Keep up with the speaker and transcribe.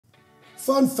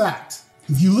Fun fact,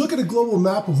 if you look at a global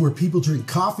map of where people drink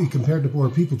coffee compared to where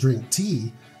people drink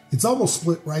tea, it's almost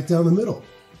split right down the middle.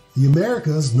 The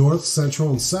Americas, North,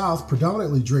 Central, and South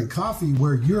predominantly drink coffee,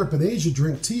 where Europe and Asia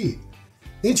drink tea.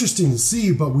 Interesting to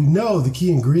see, but we know the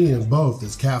key ingredient in both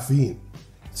is caffeine.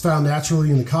 It's found naturally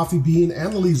in the coffee bean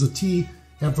and the leaves of tea,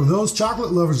 and for those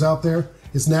chocolate lovers out there,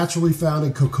 it's naturally found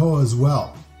in cocoa as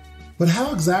well. But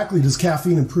how exactly does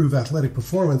caffeine improve athletic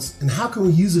performance, and how can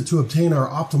we use it to obtain our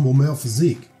optimal male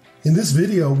physique? In this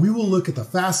video, we will look at the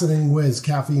fascinating ways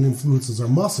caffeine influences our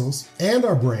muscles and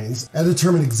our brains and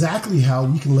determine exactly how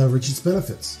we can leverage its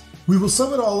benefits. We will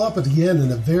sum it all up at the end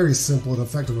in a very simple and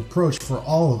effective approach for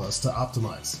all of us to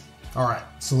optimize. Alright,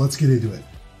 so let's get into it.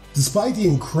 Despite the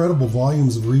incredible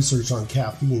volumes of research on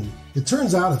caffeine, it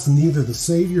turns out it's neither the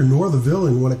savior nor the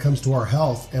villain when it comes to our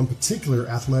health and particular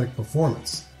athletic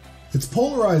performance. It's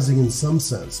polarizing in some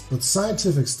sense, but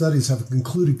scientific studies have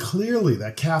concluded clearly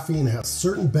that caffeine has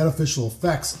certain beneficial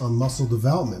effects on muscle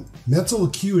development, mental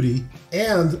acuity,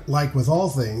 and, like with all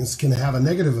things, can have a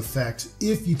negative effect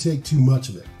if you take too much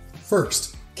of it.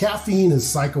 First, caffeine is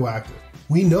psychoactive.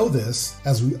 We know this,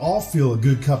 as we all feel a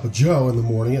good cup of joe in the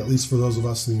morning, at least for those of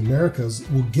us in the Americas,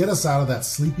 will get us out of that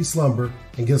sleepy slumber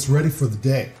and get us ready for the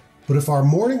day. But if our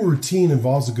morning routine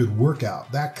involves a good workout,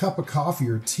 that cup of coffee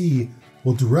or tea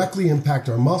will directly impact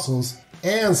our muscles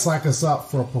and psych us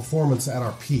up for a performance at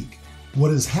our peak.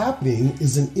 What is happening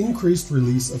is an increased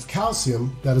release of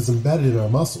calcium that is embedded in our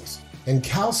muscles. And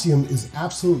calcium is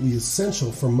absolutely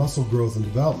essential for muscle growth and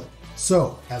development.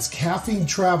 So, as caffeine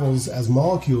travels as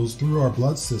molecules through our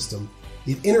blood system,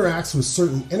 it interacts with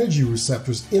certain energy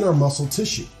receptors in our muscle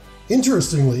tissue.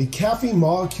 Interestingly, caffeine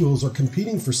molecules are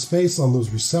competing for space on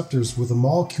those receptors with a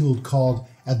molecule called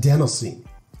adenosine.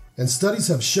 And studies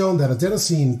have shown that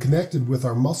adenosine connected with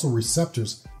our muscle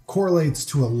receptors correlates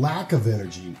to a lack of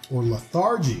energy or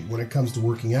lethargy when it comes to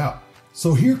working out.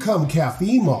 So here come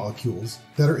caffeine molecules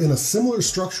that are in a similar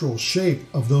structural shape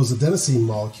of those adenosine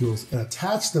molecules and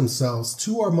attach themselves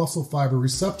to our muscle fiber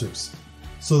receptors.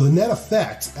 So the net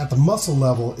effect at the muscle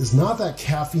level is not that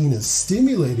caffeine is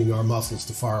stimulating our muscles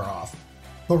to fire off,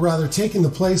 but rather taking the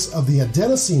place of the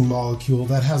adenosine molecule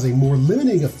that has a more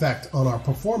limiting effect on our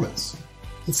performance.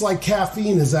 It's like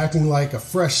caffeine is acting like a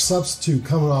fresh substitute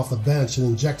coming off the bench and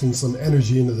injecting some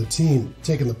energy into the team,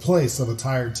 taking the place of a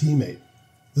tired teammate.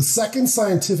 The second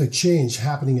scientific change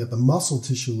happening at the muscle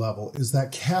tissue level is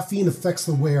that caffeine affects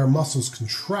the way our muscles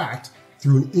contract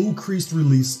through an increased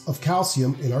release of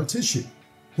calcium in our tissue.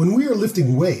 When we are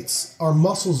lifting weights, our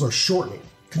muscles are shortening,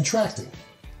 contracting.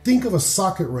 Think of a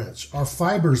socket wrench. Our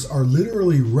fibers are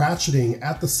literally ratcheting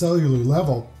at the cellular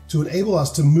level to enable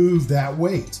us to move that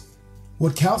weight.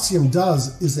 What calcium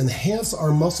does is enhance our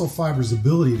muscle fibers'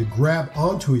 ability to grab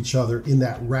onto each other in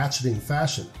that ratcheting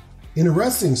fashion. In a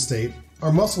resting state,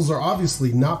 our muscles are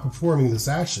obviously not performing this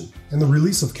action, and the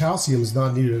release of calcium is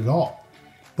not needed at all.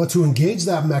 But to engage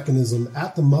that mechanism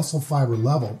at the muscle fiber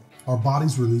level, our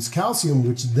bodies release calcium,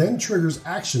 which then triggers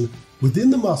action within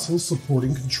the muscles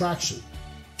supporting contraction.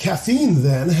 Caffeine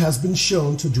then has been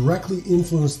shown to directly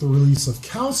influence the release of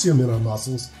calcium in our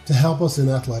muscles to help us in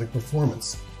athletic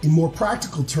performance. In more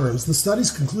practical terms, the studies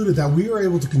concluded that we are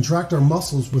able to contract our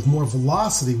muscles with more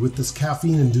velocity with this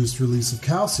caffeine-induced release of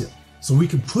calcium. So we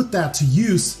can put that to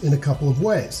use in a couple of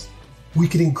ways. We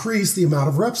can increase the amount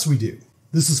of reps we do.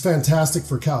 This is fantastic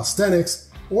for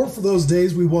calisthenics, or for those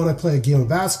days we want to play a game of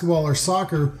basketball or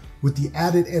soccer with the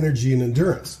added energy and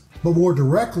endurance. But more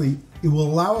directly, it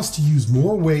will allow us to use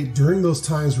more weight during those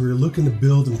times we are looking to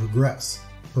build and progress.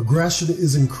 Progression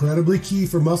is incredibly key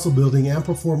for muscle building and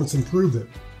performance improvement.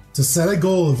 To set a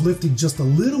goal of lifting just a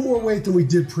little more weight than we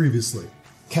did previously,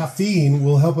 caffeine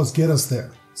will help us get us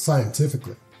there,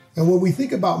 scientifically. And when we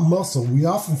think about muscle, we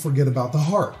often forget about the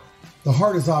heart. The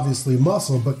heart is obviously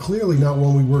muscle, but clearly not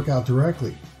one we work out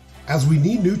directly. As we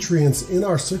need nutrients in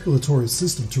our circulatory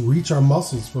system to reach our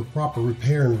muscles for proper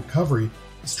repair and recovery,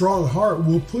 a strong heart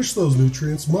will push those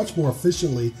nutrients much more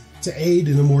efficiently to aid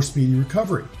in a more speedy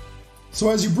recovery. So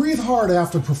as you breathe hard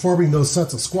after performing those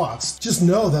sets of squats, just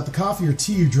know that the coffee or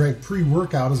tea you drank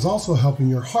pre-workout is also helping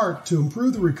your heart to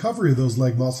improve the recovery of those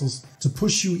leg muscles to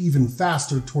push you even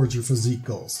faster towards your physique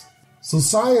goals. So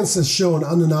science has shown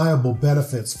undeniable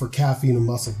benefits for caffeine and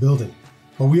muscle building,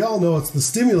 but we all know it's the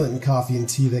stimulant in coffee and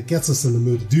tea that gets us in the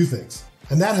mood to do things.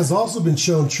 And that has also been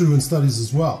shown true in studies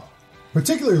as well.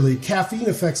 Particularly, caffeine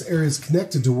affects areas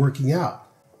connected to working out.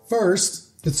 First,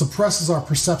 it suppresses our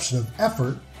perception of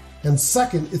effort, and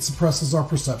second, it suppresses our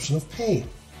perception of pain.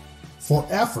 For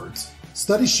effort,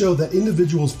 studies show that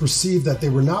individuals perceived that they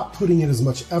were not putting in as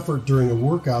much effort during a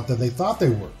workout than they thought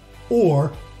they were,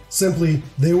 or Simply,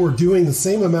 they were doing the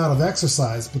same amount of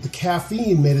exercise, but the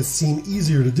caffeine made it seem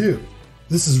easier to do.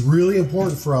 This is really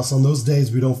important for us on those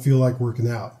days we don't feel like working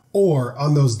out, or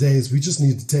on those days we just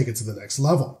need to take it to the next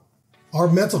level. Our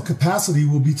mental capacity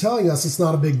will be telling us it's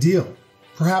not a big deal.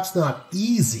 Perhaps not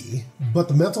easy, but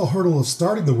the mental hurdle of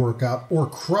starting the workout or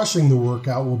crushing the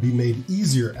workout will be made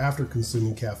easier after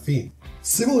consuming caffeine.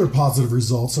 Similar positive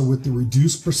results are with the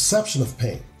reduced perception of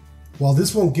pain. While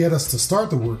this won't get us to start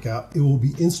the workout, it will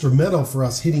be instrumental for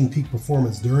us hitting peak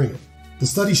performance during it. The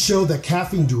study showed that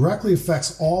caffeine directly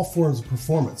affects all forms of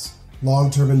performance: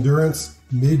 long-term endurance,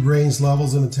 mid-range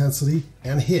levels of intensity,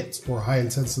 and HIIT, or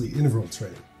high-intensity interval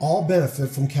training. All benefit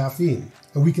from caffeine,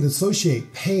 and we can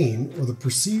associate pain, or the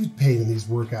perceived pain in these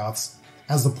workouts,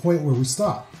 as the point where we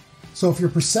stop. So if your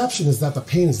perception is that the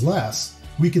pain is less,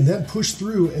 we can then push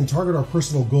through and target our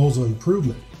personal goals of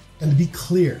improvement. And to be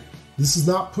clear, this is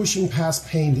not pushing past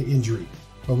pain to injury,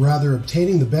 but rather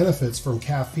obtaining the benefits from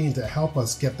caffeine to help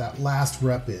us get that last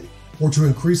rep in, or to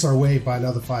increase our weight by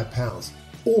another 5 pounds,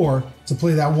 or to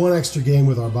play that one extra game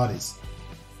with our buddies.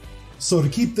 So to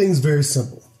keep things very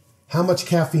simple, how much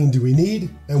caffeine do we need,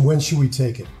 and when should we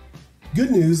take it?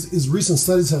 Good news is recent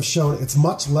studies have shown it's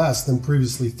much less than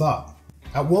previously thought.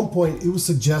 At one point, it was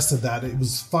suggested that it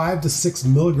was 5 to 6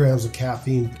 milligrams of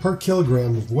caffeine per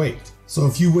kilogram of weight. So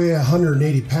if you weigh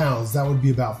 180 pounds, that would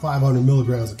be about 500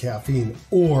 milligrams of caffeine,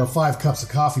 or 5 cups of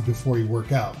coffee before you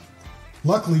work out.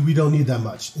 Luckily, we don't need that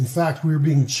much. In fact, we're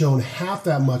being shown half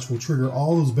that much will trigger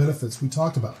all those benefits we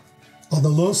talked about. On the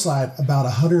low side, about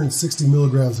 160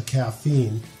 milligrams of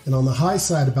caffeine, and on the high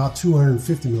side, about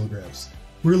 250 milligrams.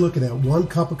 We're looking at 1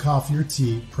 cup of coffee or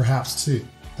tea, perhaps 2.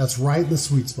 That's right in the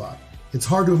sweet spot. It's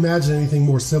hard to imagine anything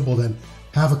more simple than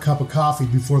have a cup of coffee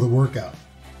before the workout.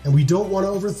 And we don't want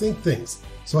to overthink things,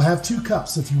 so have 2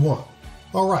 cups if you want.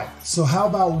 Alright, so how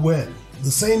about when?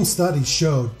 The same study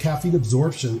showed caffeine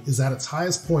absorption is at its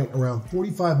highest point around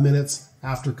 45 minutes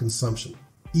after consumption.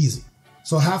 Easy.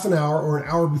 So half an hour or an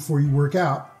hour before you work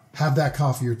out, have that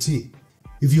coffee or tea.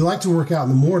 If you like to work out in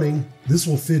the morning, this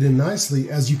will fit in nicely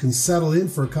as you can settle in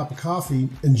for a cup of coffee,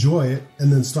 enjoy it,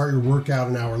 and then start your workout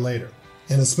an hour later.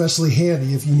 And especially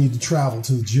handy if you need to travel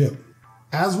to the gym.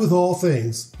 As with all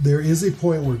things, there is a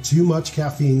point where too much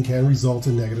caffeine can result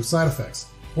in negative side effects,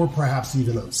 or perhaps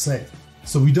even unsafe.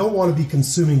 So we don't want to be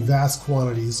consuming vast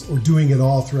quantities or doing it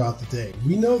all throughout the day.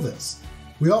 We know this.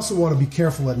 We also want to be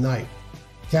careful at night.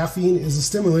 Caffeine is a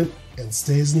stimulant and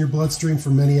stays in your bloodstream for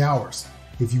many hours.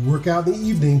 If you work out in the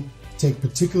evening, take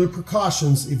particular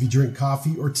precautions if you drink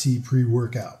coffee or tea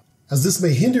pre-workout, as this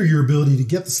may hinder your ability to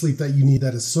get the sleep that you need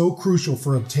that is so crucial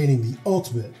for obtaining the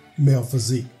ultimate male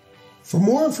physique. For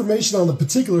more information on the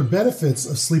particular benefits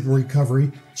of sleep and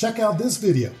recovery, check out this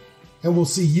video, and we'll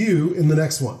see you in the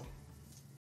next one.